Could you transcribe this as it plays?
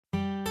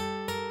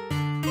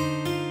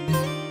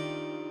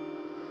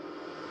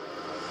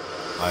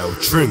I'll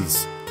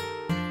Trins.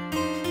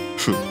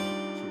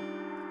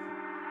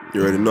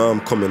 You already know I'm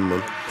coming,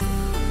 man.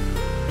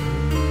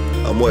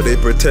 I'm what they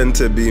pretend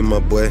to be, my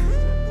boy.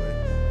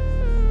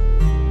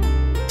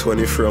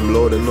 23, I'm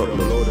loading up,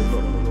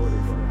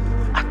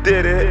 man. I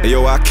did it. Hey,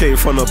 yo, I came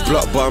from the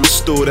block, but I'm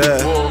still there.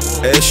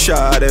 Hey,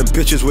 shout out them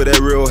bitches with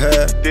their real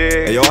hair.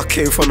 Hey, yo, I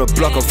came from the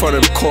block, I'm from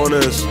them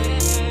corners.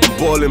 I'm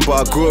balling,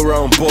 but I grew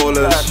around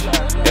ballers.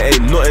 It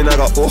ain't nothing, I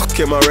got Ork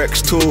in my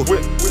Rex too.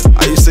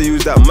 I used to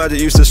use that magic,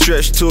 used to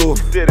stretch too.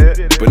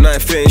 But now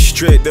if it ain't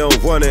straight, they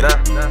don't want it.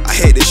 I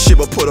hate this shit,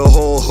 but put a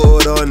whole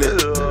hood on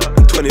it.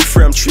 I'm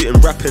 23, I'm treating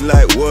rapping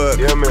like work.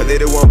 Cause they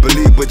don't want to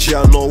believe, but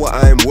yeah, I know what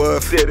I'm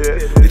worth.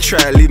 They try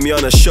to leave me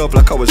on a shelf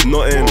like I was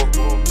nothing.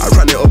 I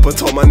ran it up and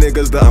told my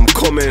niggas that I'm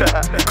coming.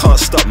 You can't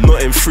stop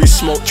nothing, free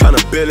smoke trying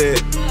to bill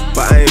it.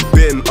 But I ain't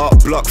been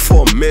up block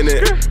for a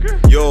minute.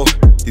 Yo,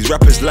 these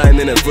rappers lying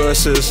in their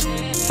verses,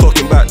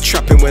 talking about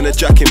trapping when they're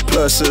jacking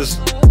purses.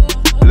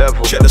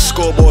 Check the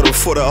scoreboard and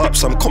for the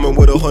ups, I'm coming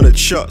with 100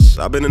 shots.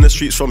 I've been in the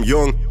streets from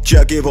young, G,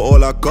 I gave it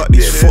all I got.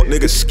 These fuck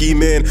niggas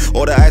scheming,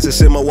 all the eyes that's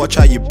in my watch,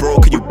 how you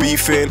broke and you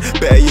beefing.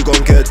 Better you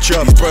gon' get a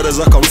job. These brothers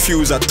are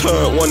confused, I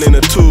turned one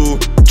into two.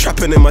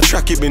 Trapping in my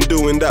track, you been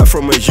doing that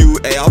from a you.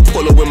 Hey, I'll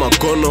pull up with my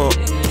gun up,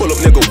 pull up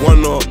nigga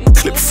one up,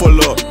 clip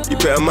full up. You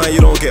better mind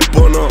you don't get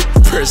bun up.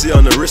 Prezi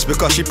on the wrist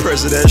because she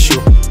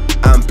presidential.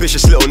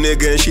 Ambitious little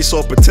nigga and she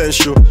saw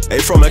potential. Hey,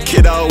 from a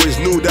kid I always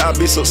knew that I'd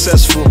be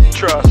successful.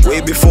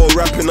 Way before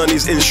rapping on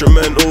these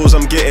instrumentals,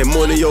 I'm getting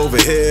money over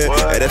here,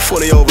 hey, they're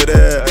funny over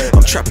there.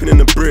 I'm trapping in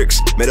the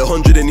bricks, made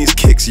 100 in these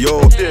kicks,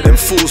 yo. Them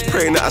fools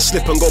praying that I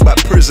slip and go back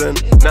prison.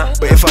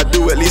 But if I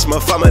do, at least my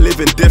family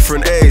living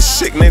different. Hey,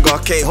 sick nigga,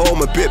 I came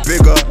home a bit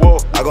bigger.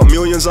 I got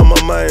millions on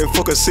my mind,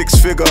 fuck a 6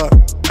 figure.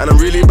 And I'm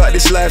really about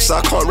this life, so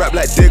I can't rap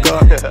like Digger.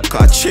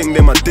 Cause I chinged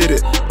them, I did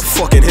it,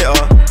 fucking hit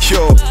her.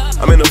 Yo,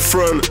 I'm in the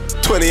front,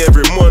 20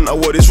 every month, I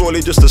wore this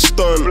rollie just a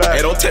stunt.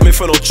 Hey, don't take me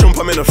for no chump,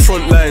 I'm in the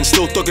front line.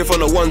 Still thugging for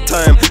the one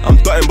time. I'm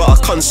dotting but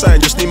I can't sign,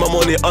 just need my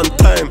money on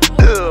time.